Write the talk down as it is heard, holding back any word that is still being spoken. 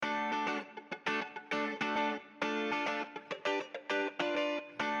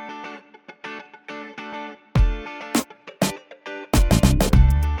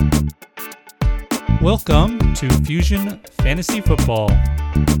Welcome to Fusion Fantasy Football.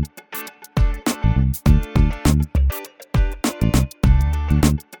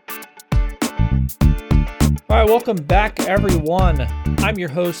 All right, welcome back, everyone. I'm your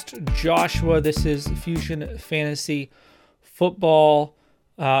host, Joshua. This is Fusion Fantasy Football.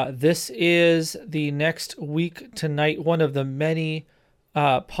 This is the next week tonight, one of the many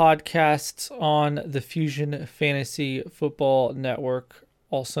podcasts on the Fusion Fantasy Football Network,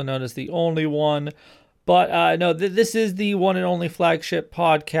 also known as the only one. But no, this is the one and only flagship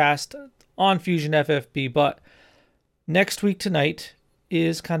podcast on Fusion FFB. But next week tonight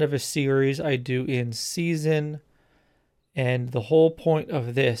is kind of a series I do in season. And the whole point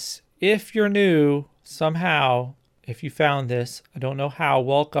of this, if you're new, somehow, if you found this, I don't know how,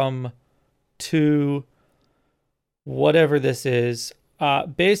 welcome to whatever this is.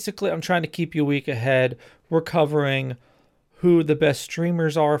 Basically, I'm trying to keep you a week ahead. We're covering who the best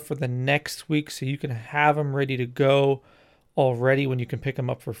streamers are for the next week so you can have them ready to go already when you can pick them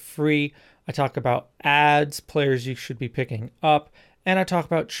up for free. I talk about ads, players you should be picking up, and I talk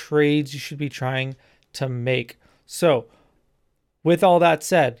about trades you should be trying to make. So, with all that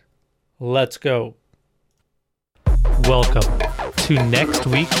said, let's go. Welcome to next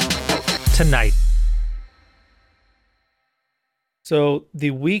week tonight. So the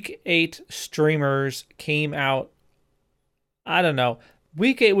week 8 streamers came out. I don't know.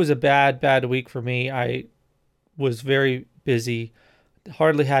 Week 8 was a bad week for me. I was very busy,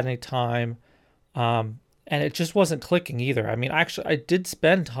 hardly had any time, and it just wasn't clicking either. I mean, actually, I did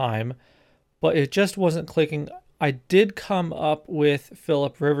spend time, but it just wasn't clicking. I did come up with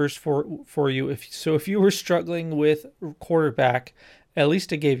Philip Rivers for you. If you were struggling with quarterback, at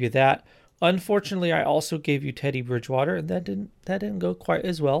least I gave you that. Unfortunately, I also gave you Teddy Bridgewater, and that didn't go quite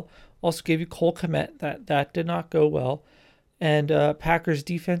as well. Also gave you Cole Kmet. That did not go well. And Packers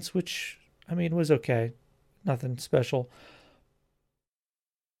defense, which, I mean, was okay. Nothing special.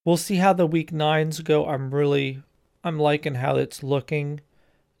 We'll see how the week 9s go. I'm liking how it's looking.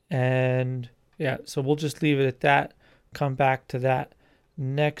 And yeah, so we'll just leave it at that. Come back to that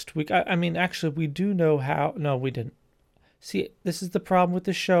next week. I mean, actually, we do know how. No, we didn't. See, this is the problem with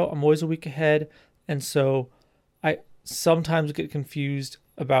the show. I'm always a week ahead. And so I sometimes get confused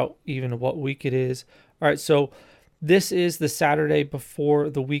about even what week it is. All right, so this is the Saturday before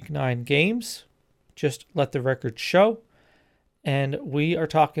the week 9 games. Just let the record show. And we are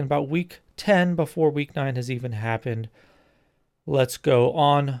talking about week 10 before week 9 has even happened. Let's go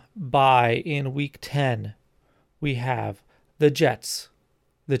on by. In week 10, we have the Jets,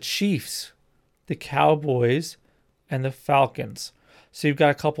 the Chiefs, the Cowboys, and the Falcons. So you've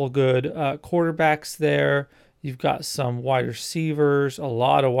got a couple good quarterbacks there. You've got some wide receivers, a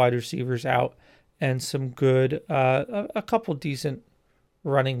lot of wide receivers out, and some good, a couple decent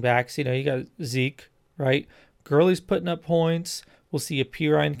running backs. You know, you got Zeke, right? Gurley's putting up points. We'll see if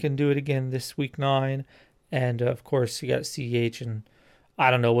Pirine can do it again this week 9. And, of course, you got CH, and I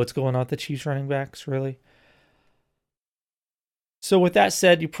don't know what's going on with the Chiefs running backs, really. So with that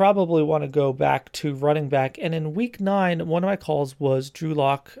said, you probably want to go back to running back. And in week 9, one of my calls was Drew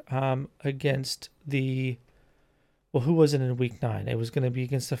Lock against the... Well, who was it in week 9? It was going to be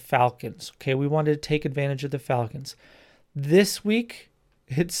against the Falcons. Okay, we wanted to take advantage of the Falcons. This week,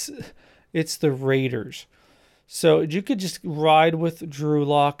 it's the Raiders. So you could just ride with Drew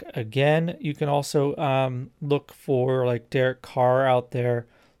Lock again. You can also look for like Derek Carr out there.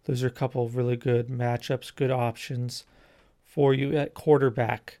 Those are a couple of really good matchups, good options for you at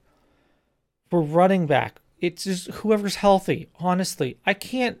quarterback. For running back, it's just whoever's healthy. Honestly, I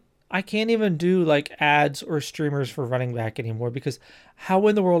can't even do like ads or streamers for running back anymore, because how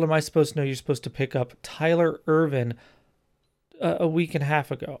in the world am I supposed to know you're supposed to pick up Tyler Ervin a week and a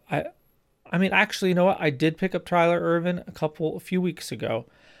half ago? I mean, actually, you know what? I did pick up Tyler Ervin a few weeks ago.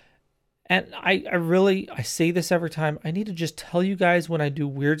 And I say this every time. I need to just tell you guys when I do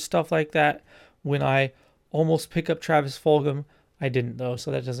weird stuff like that, when I almost pick up Travis Fulgham. I didn't though, so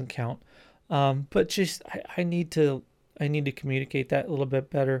that doesn't count. But just, I need to communicate that a little bit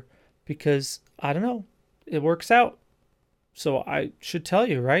better, because I don't know, it works out. So I should tell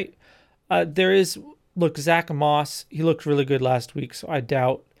you, right? Look, Zach Moss, he looked really good last week, so I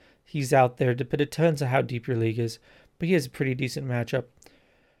doubt he's out there, but it depends on how deep your league is. But he has a pretty decent matchup.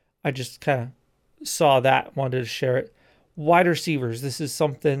 I just kind of saw that, wanted to share it. Wide receivers, this is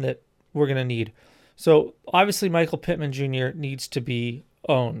something that we're going to need. So obviously Michael Pittman Jr. needs to be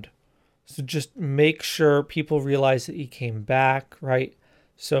owned. So just make sure people realize that he came back, right?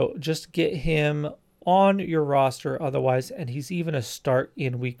 So just get him on your roster otherwise, and he's even a start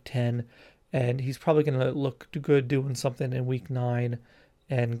in week 10, and he's probably going to look good doing something in week 9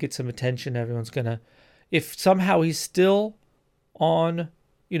 and get some attention. Everyone's going to, if somehow he's still on,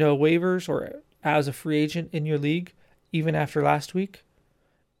 waivers or as a free agent in your league, even after last week,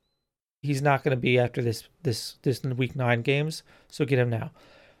 he's not going to be after this week 9 games. So get him now.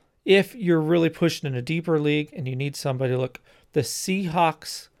 If you're really pushing in a deeper league and you need somebody, look, the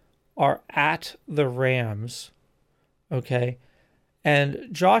Seahawks are at the Rams. Okay. And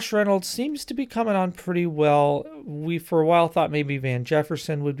Josh Reynolds seems to be coming on pretty well. We, for a while, thought maybe Van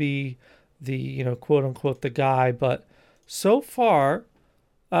Jefferson would be the, quote unquote, the guy. But so far,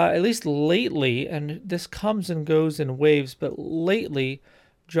 at least lately, and this comes and goes in waves, but lately,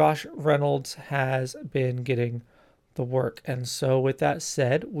 Josh Reynolds has been getting the work. And so with that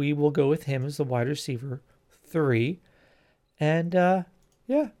said, we will go with him as the wide receiver 3. And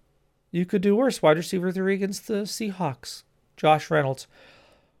yeah, you could do worse. Wide receiver 3 against the Seahawks. Josh Reynolds.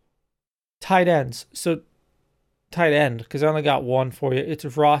 Tight ends. So tight end, because I only got one for you.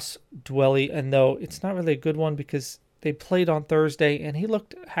 It's Ross Dwelley. And though it's not really a good one because they played on Thursday and he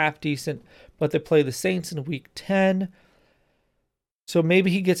looked half decent, but they play the Saints in week 10. So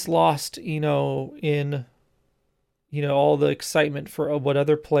maybe he gets lost, in, all the excitement for what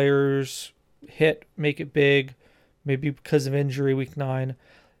other players hit, make it big, maybe because of injury week 9.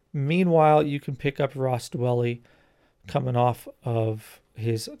 Meanwhile, you can pick up Ross Dwelley coming off of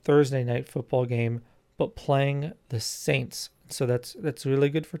his Thursday night football game, but playing the Saints. So that's really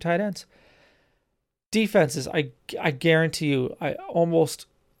good for tight ends. Defenses, I guarantee you, I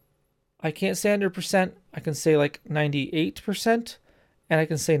can't say 100%. I can say like 98%. And I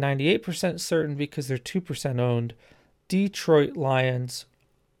can say 98% certain because they're 2% owned. Detroit Lions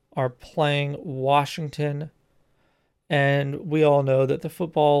are playing Washington. And we all know that the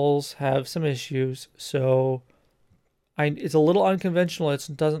footballs have some issues. So it's a little unconventional. It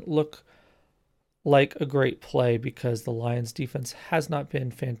doesn't look like a great play because the Lions defense has not been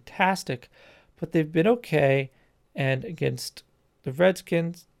fantastic. But they've been okay. And against the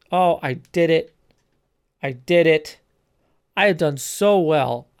Redskins, I did it. I have done so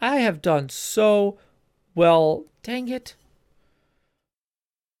well. Dang it.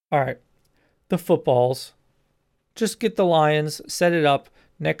 All right. The footballs. Just get the Lions, set it up.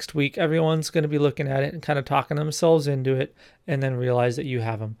 Next week, everyone's going to be looking at it and kind of talking themselves into it and then realize that you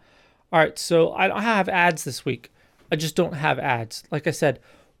have them. All right. So I don't have ads this week. I just don't have ads. Like I said,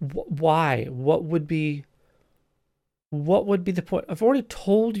 why? What would be the point? I've already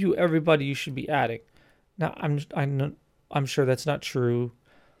told you everybody you should be adding. Now, I'm sure that's not true.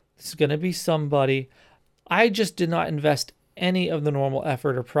 This is going to be somebody. I just did not invest any of the normal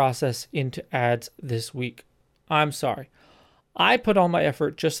effort or process into ads this week. I'm sorry. I put all my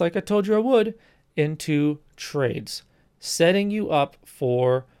effort, just like I told you I would, into trades, setting you up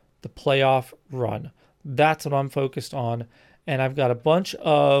for the playoff run. That's what I'm focused on. And I've got a bunch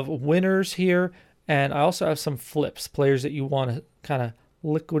of winners here. And I also have some flips, players that you want to kind of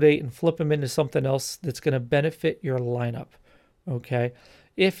liquidate and flip them into something else that's going to benefit your lineup. Okay.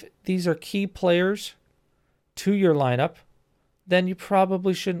 If these are key players to your lineup, then you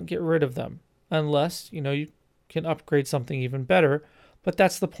probably shouldn't get rid of them unless, you can upgrade something even better. But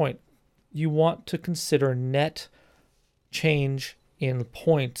that's the point. You want to consider net change in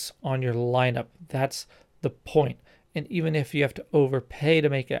points on your lineup. That's the point. And even if you have to overpay to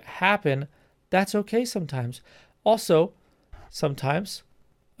make it happen, that's okay sometimes. Also, sometimes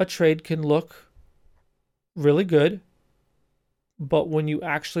a trade can look really good, but when you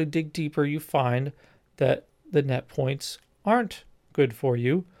actually dig deeper, you find that the net points aren't good for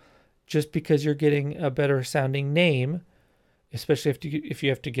you just because you're getting a better sounding name, especially if you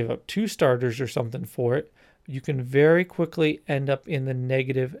have to give up 2 starters or something for it. You can very quickly end up in the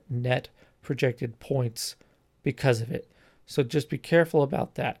negative net projected points because of it. So just be careful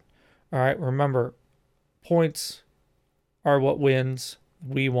about that. All right, remember, points are what wins.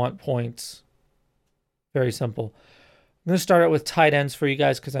 We want points. Very simple. I'm going to start out with tight ends for you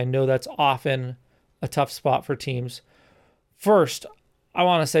guys because I know that's often a tough spot for teams. First, I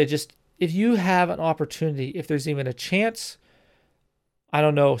want to say just if you have an opportunity, if there's even a chance, I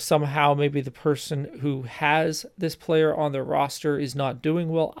don't know, somehow maybe the person who has this player on their roster is not doing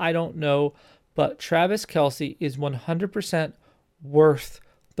well. I don't know, but Travis Kelce is 100% worth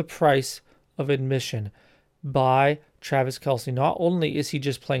the price of admission. Buy Travis Kelce. Not only is he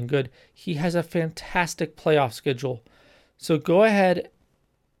just playing good, he has a fantastic playoff schedule. So go ahead,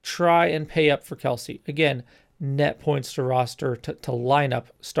 try and pay up for Kelce. Again, net points to roster, to lineup,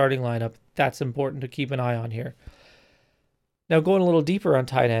 starting lineup. That's important to keep an eye on here. Now going a little deeper on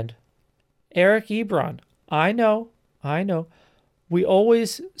tight end, Eric Ebron. I know.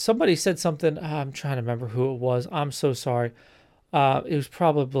 Somebody said something, I'm trying to remember who it was. I'm so sorry. It was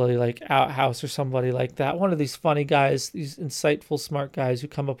probably like Outhouse or somebody like that. One of these funny guys, these insightful, smart guys who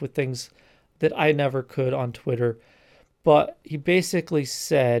come up with things that I never could on Twitter. But he basically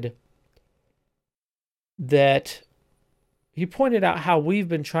said that he pointed out how we've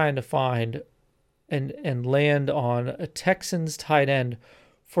been trying to find and land on a Texans tight end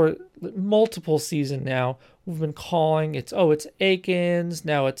for multiple seasons now. We've been calling it's Akins,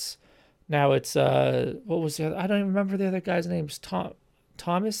 now it's what was the other, I don't even remember the other guy's names.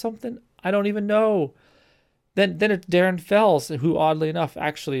 Thomas something? I don't even know. Then it's Darren Fells, who oddly enough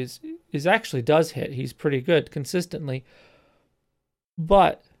actually is actually does hit. He's pretty good consistently.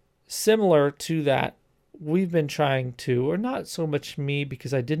 But similar to that, we've been trying to, or not so much me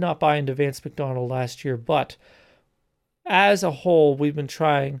because I did not buy into Vance McDonald last year, but as a whole, we've been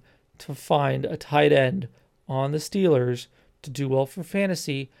trying to find a tight end on the Steelers to do well for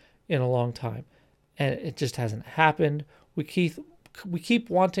fantasy in a long time. And it just hasn't happened. We keep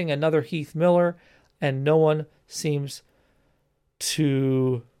wanting another Heath Miller, and no one seems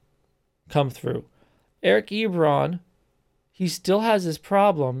to come through. Eric Ebron, he still has his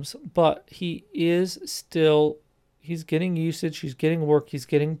problems, but he's getting usage, he's getting work, he's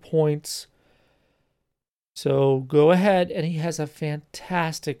getting points. So go ahead, and he has a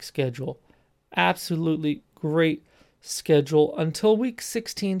fantastic schedule. Absolutely great schedule until week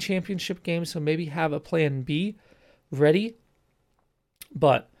 16 championship game, so maybe have a plan B ready.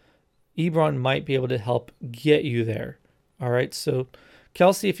 But Ebron might be able to help get you there. All right, so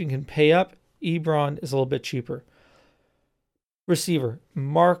Kelsey, if you can pay up, Ebron is a little bit cheaper. Receiver,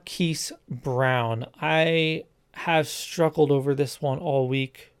 Marquise Brown. I have struggled over this one all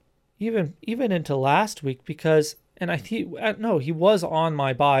week, even into last week, because, he was on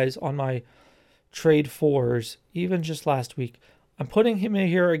my buys, on my trade fours, even just last week. I'm putting him in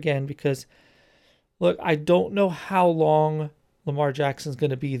here again because, look, I don't know how long Lamar Jackson's going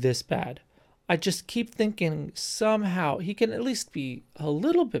to be this bad. I just keep thinking somehow he can at least be a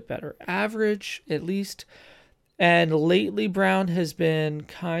little bit better, average at least. And lately, Brown has been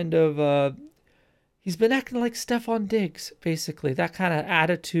kind of, he's been acting like Stephon Diggs, basically. That kind of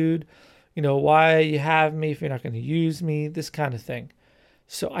attitude, why you have me if you're not going to use me, this kind of thing.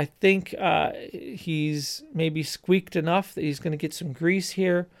 So I think he's maybe squeaked enough that he's going to get some grease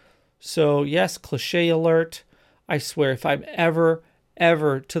here. So yes, cliche alert. I swear, if I'm ever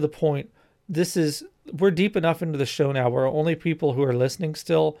to the point, we're deep enough into the show now where only people who are listening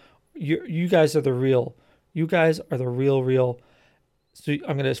still, you guys are the real. You guys are the real. So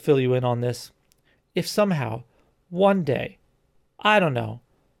I'm going to fill you in on this. If somehow, one day, I don't know,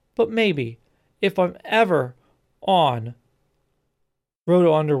 but maybe, if I'm ever on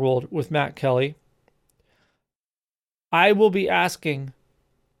Roto Underworld with Matt Kelly, I will be asking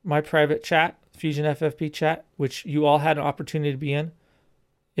my private chat, Fusion FFP chat, which you all had an opportunity to be in,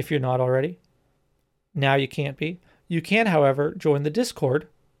 if you're not already. Now you can't be. You can, however, join the Discord.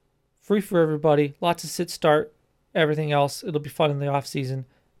 Free for everybody. Lots of sit-start. Everything else. It'll be fun in the off season.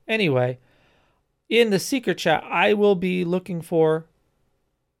 Anyway, in the secret chat, I will be looking for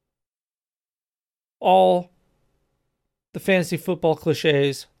all the fantasy football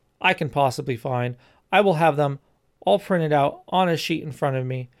cliches I can possibly find. I will have them all printed out on a sheet in front of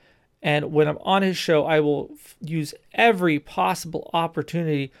me. And when I'm on his show, I will use every possible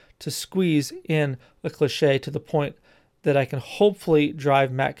opportunity to squeeze in a cliche to the point that I can hopefully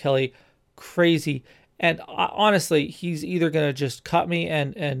drive Matt Kelly crazy. And honestly, he's either going to just cut me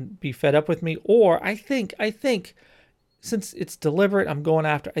and be fed up with me, or I think since it's deliberate, I'm going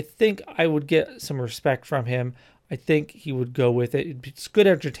after, I think I would get some respect from him. I think he would go with it. It's good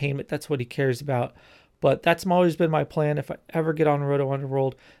entertainment. That's what he cares about. But that's always been my plan. If I ever get on Roto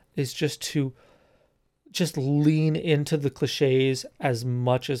Underworld, is just to lean into the cliches as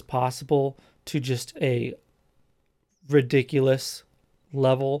much as possible to just a ridiculous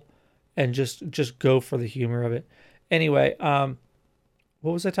level and just go for the humor of it. Anyway, what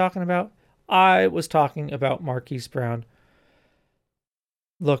was I talking about? I was talking about Marquise Brown.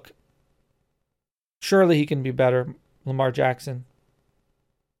 Look, surely he can be better, Lamar Jackson.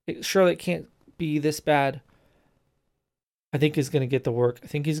 Surely it can't be this bad. I think he's going to get the work. I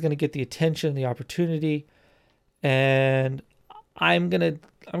think he's going to get the attention, the opportunity, and I'm going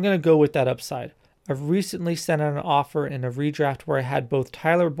to go with that upside. I've recently sent out an offer in a redraft where I had both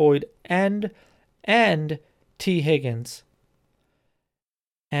Tyler Boyd and T. Higgins.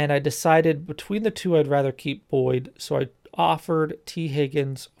 And I decided between the two I'd rather keep Boyd, so I offered T.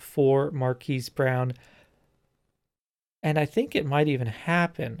 Higgins for Marquise Brown. And I think it might even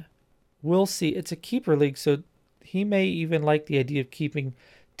happen. We'll see. It's a keeper league, so he may even like the idea of keeping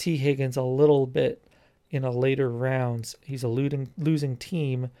T. Higgins a little bit, in a later rounds. He's a losing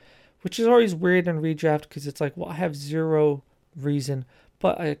team, which is always weird in redraft because it's like, well, I have zero reason.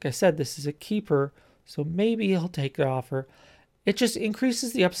 But like I said, this is a keeper, so maybe he'll take the offer. It just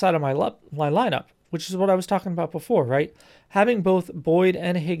increases the upside of my lineup, which is what I was talking about before, right? Having both Boyd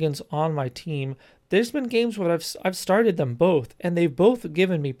and Higgins on my team, there's been games where I've started them both, and they've both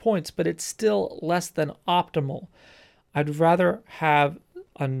given me points, but it's still less than optimal. I'd rather have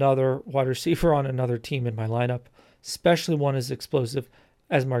another wide receiver on another team in my lineup, especially one as explosive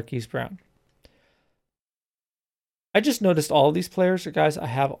as Marquise Brown. I just noticed all of these players are guys I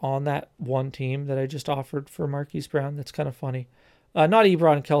have on that one team that I just offered for Marquise Brown. That's kind of funny. Not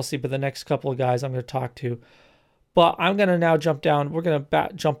Ebron and Kelsey, but the next couple of guys I'm going to talk to. But I'm going to now jump down. We're going to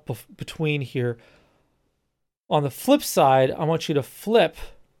jump between here. On the flip side, I want you to flip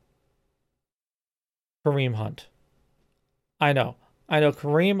Kareem Hunt. I know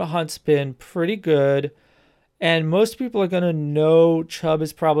Kareem Hunt's been pretty good, and most people are going to know Chubb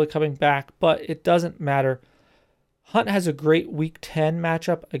is probably coming back, but it doesn't matter. Hunt has a great Week 10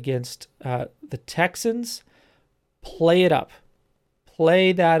 matchup against the Texans. Play it up.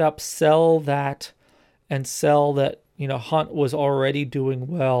 Play that up, sell that, and sell that, Hunt was already doing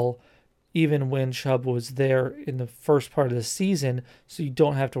well even when Chubb was there in the first part of the season, so you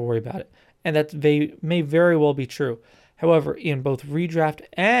don't have to worry about it. And that may very well be true. However, in both redraft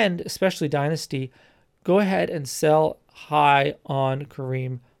and especially Dynasty, go ahead and sell high on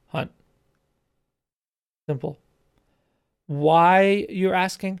Kareem Hunt. Simple. Why, you're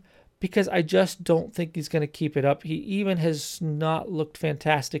asking? Because I just don't think he's going to keep it up. He even has not looked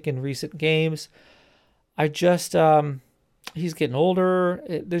fantastic in recent games. He's getting older.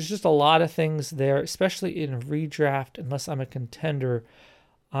 There's just a lot of things there, especially in redraft, unless I'm a contender.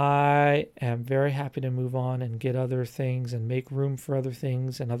 I am very happy to move on and get other things and make room for other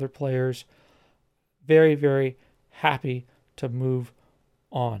things and other players. Very, very happy to move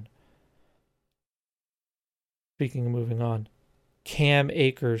on. Speaking of moving on, Cam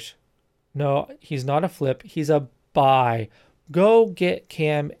Akers. No, he's not a flip. He's a buy. Go get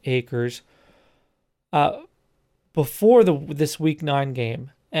Cam Akers before this Week 9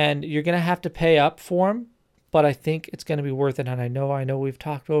 game. And you're going to have to pay up for him, but I think it's going to be worth it. And I know we've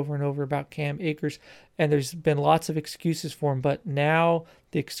talked over and over about Cam Akers, and there's been lots of excuses for him, but now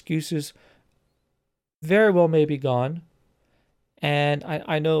the excuses very well may be gone. And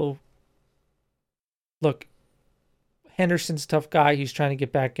I know, look, Henderson's a tough guy. He's trying to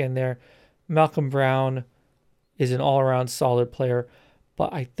get back in there. Malcolm Brown is an all-around solid player,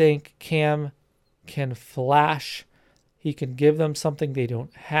 but I think Cam can flash. He can give them something they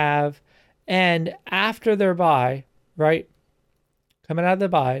don't have. And after their bye, right, coming out of the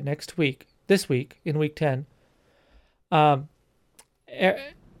bye this week in Week 10,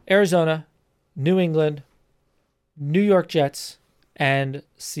 Arizona, New England, New York Jets, and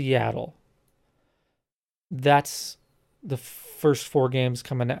Seattle. That's the first 4 games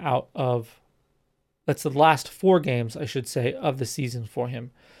coming out of, that's the last 4 games, I should say, of the season for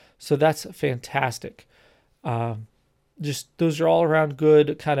him. So that's fantastic. Just those are all around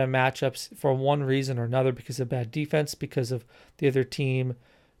good kind of matchups for one reason or another, because of bad defense, because of the other team,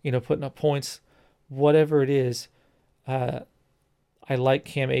 putting up points, whatever it is. I like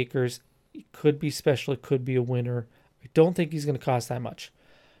Cam Akers. It could be special. It could be a winner. I don't think he's going to cost that much.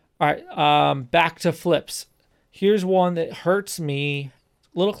 All right. Back to flips. Here's one that hurts me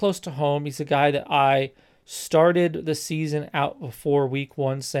a little close to home. He's a guy that I started the season out before Week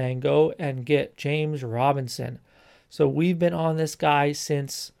 1 saying, go and get James Robinson. So we've been on this guy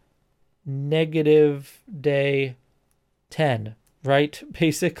since negative day 10, right?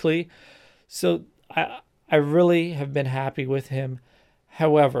 Basically. So I really have been happy with him.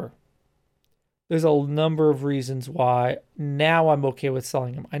 However, there's a number of reasons why now I'm okay with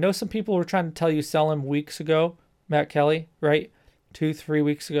selling him. I know some people were trying to tell you sell him weeks ago. Matt Kelly, right? 2-3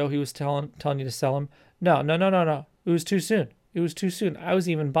 weeks ago, he was telling you to sell him. No. It was too soon. I was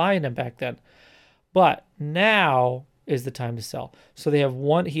even buying him back then. But now is the time to sell. So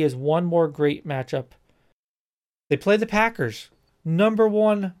he has one more great matchup. They play the Packers. Number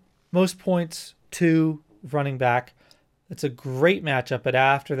 1, most points, 2, running back. It's a great matchup, but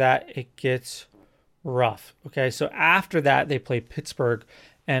after that, it gets rough. Okay, so after that, they play Pittsburgh,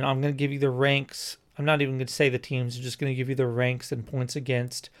 and I'm going to give you the ranks. I'm not even going to say the teams. I'm just going to give you the ranks and points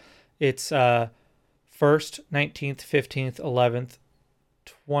against. It's 1st, 19th, 15th, 11th,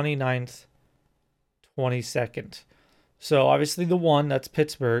 29th, 22nd. So obviously the 1, that's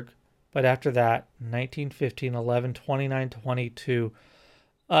Pittsburgh. But after that, 19, 15, 11, 29, 22.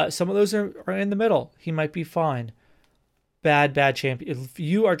 Some of those are in the middle. He might be fine. bad champion. If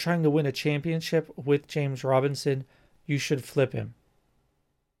you are trying to win a championship with James Robinson, you should flip him.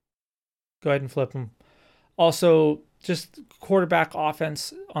 Go ahead and flip him. Also, just quarterback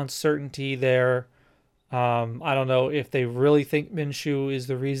offense uncertainty there. I don't know if they really think Minshew is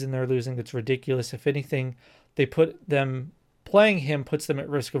the reason they're losing. It's ridiculous. If anything, playing him puts them at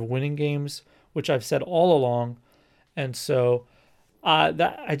risk of winning games, which I've said all along. And so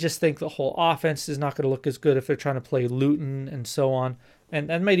I just think the whole offense is not going to look as good if they're trying to play Luton and so on. And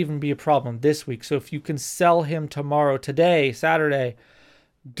that might even be a problem this week. So if you can sell him today, Saturday,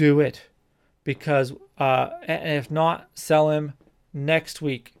 do it. Because and if not, sell him next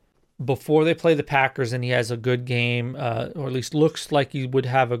week before they play the Packers and he has a good game, or at least looks like he would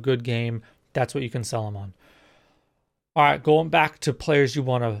have a good game. That's what you can sell him on. All right, going back to players you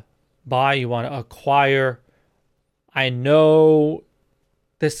want to buy, you want to acquire. I know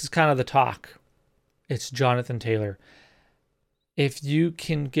this is kind of the talk. It's Jonathan Taylor. If you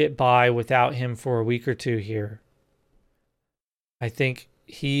can get by without him for a week or two here, I think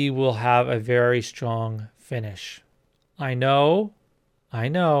he will have a very strong finish. I know.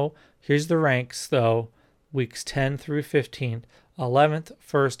 Here's the ranks, though. Weeks 10 through 15. 11th,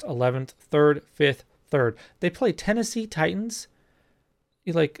 1st, 11th, 3rd, 5th, 3rd. They play Tennessee Titans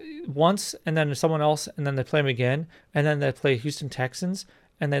like once, and then someone else, and then they play them again, and then they play Houston Texans,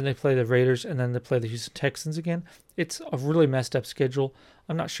 and then they play the Raiders, and then they play the Houston Texans again. It's a really messed up schedule.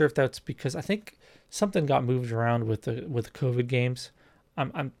 I'm not sure if that's because I think something got moved around with the COVID games.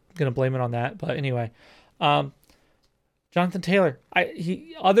 I'm gonna blame it on that, but anyway, Jonathan Taylor.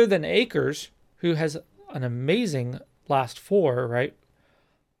 He other than Akers, who has an amazing last four, right?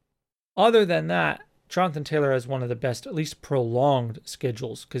 Other than that, Jonathan Taylor has one of the best, at least prolonged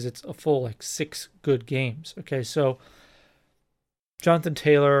schedules, because it's a full 6 good games. Okay, so Jonathan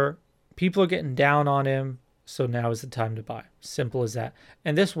Taylor, people are getting down on him, so now is the time to buy. Simple as that.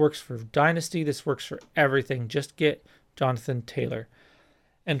 And this works for Dynasty. This works for everything. Just get Jonathan Taylor.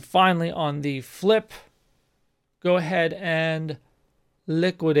 And finally, on the flip, go ahead and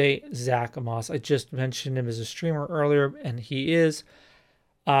liquidate Zach Moss. I just mentioned him as a streamer earlier, and he is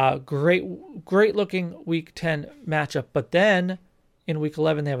great looking week 10 matchup. But then in week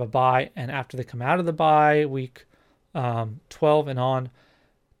 11, they have a bye. And after they come out of the bye, week 12 and on,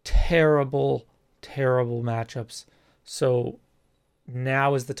 terrible matchups. So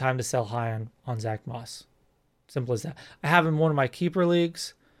now is the time to sell high on Zach Moss. Simple as that. I have him in one of my keeper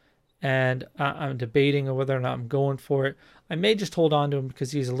leagues, and I'm debating whether or not I'm going for it. I may just hold on to him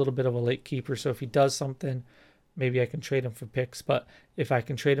because he's a little bit of a late keeper. So if he does something, maybe I can trade him for picks. But if I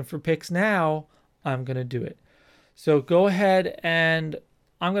can trade him for picks now, I'm going to do it. So go ahead, and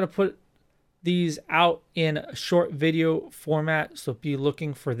I'm going to put these out in a short video format. So be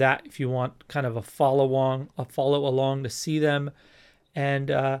looking for that if you want kind of a follow along to see them.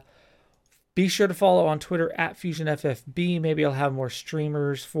 And be sure to follow on Twitter at FusionFFB. Maybe I'll have more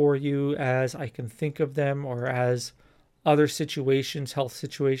streamers for you as I can think of them, or as other situations, health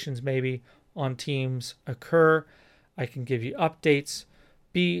situations maybe on teams occur. I can give you updates.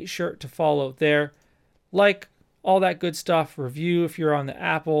 Be sure to follow there. Like all that good stuff. Review if you're on the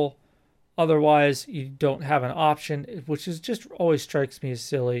Apple. Otherwise, you don't have an option, which is just always strikes me as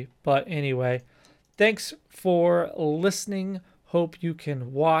silly. But anyway, thanks for listening. Hope you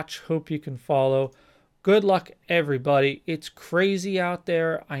can watch. Hope you can follow. Good luck, everybody. It's crazy out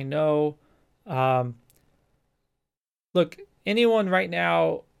there. I know. Look, anyone right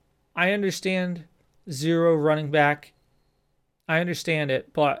now, I understand 0 running back. I understand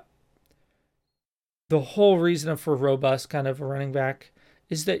it, but the whole reason for robust kind of a running back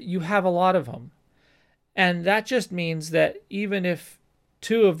is that you have a lot of them. And that just means that even if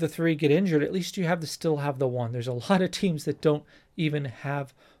 2 of the 3 get injured, at least you still have the one. There's a lot of teams that don't even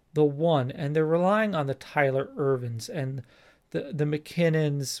have the one, and they're relying on the Tyler Irvins and the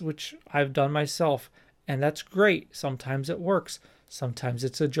McKinnons, which I've done myself, and that's great. Sometimes it works. Sometimes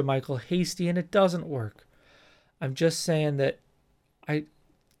it's a JaMychal Hasty and it doesn't work. I'm just saying that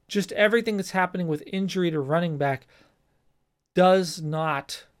everything that's happening with injury to running back does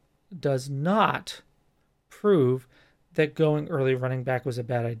not prove that going early running back was a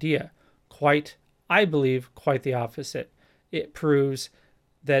bad idea. I believe quite the opposite. It proves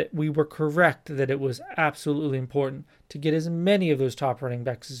that we were correct, that it was absolutely important to get as many of those top running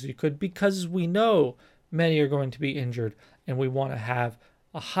backs as we could, because we know many are going to be injured, and we want to have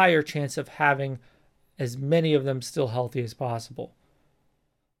a higher chance of having as many of them still healthy as possible.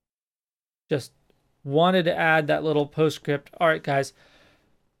 Just wanted to add that little postscript. All right, guys,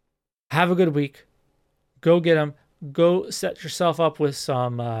 have a good week. Go get them. Go set yourself up with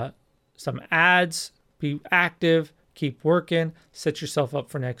some ads. Be active. keep working, set yourself up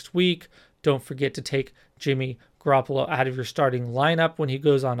for next week. Don't forget to take Jimmy Garoppolo out of your starting lineup when he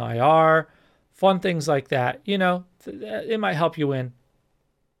goes on IR. Fun things like that. It might help you win.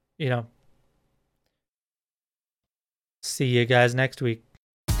 See you guys next week.